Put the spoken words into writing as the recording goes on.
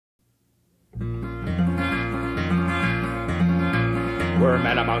We're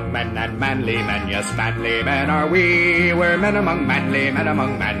men among men and manly men, yes, manly men are we. We're men among manly men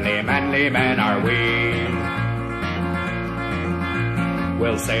men are we.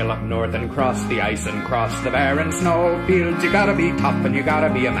 We'll sail up north and cross the ice and cross the barren snow fields. You gotta be tough and you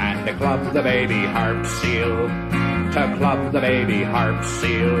gotta be a man to club the baby harp seal. To club the baby harp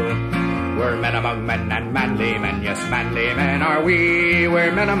seal. We're men among men and manly men, yes, manly men are we.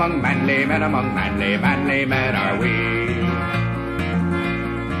 We're men among manly men are we.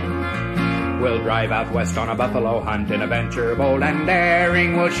 We'll drive out west on a buffalo hunt in a venture bold and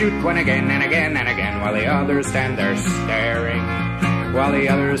daring. We'll shoot one again and again and again while the others stand there staring. While the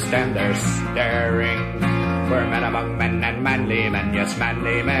others stand there staring. We're men among men and manly men, yes,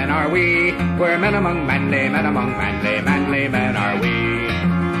 manly men are we. We're men among manly men are we.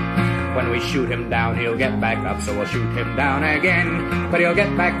 When we shoot him down, he'll get back up, so we'll shoot him down again. But he'll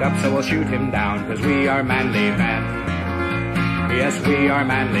get back up, so we'll shoot him down, 'cause we are manly men. Yes, we are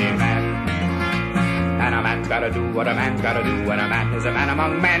manly men. And a man's gotta do what a man's gotta do, and a man is a man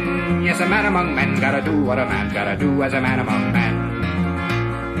among men. Yes, a man among men's gotta do what a man's gotta do as a man among men.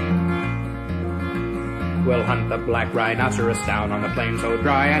 We'll hunt the black rhinoceros down on the plain so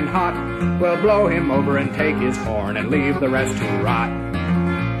dry and hot. We'll blow him over and take his horn and leave the rest to rot.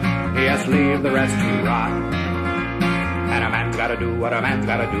 Yes, leave the rest to rot. And a man's gotta do what a man's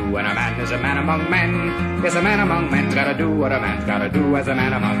gotta do, and a man is a man among men. Yes, a man among men's gotta do what a man's gotta do as a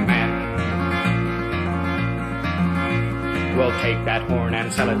man among men. We'll take that horn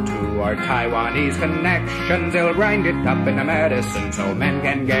and sell it to our Taiwanese connections. They'll grind it up into medicine so men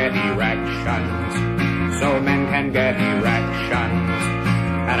can get erections. So men can get erections.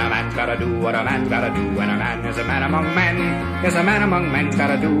 And a man's gotta do what a man's gotta do, and a man is a man among men. Yes, a man among men's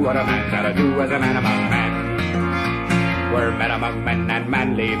gotta do what a man's gotta do as a man among men. We're men among men and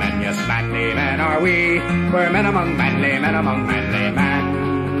manly men, yes, manly men are we. We're men among manly men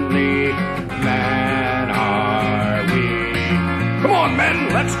manly men are we. Come on,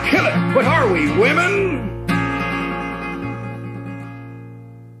 men, let's kill it! But are we women?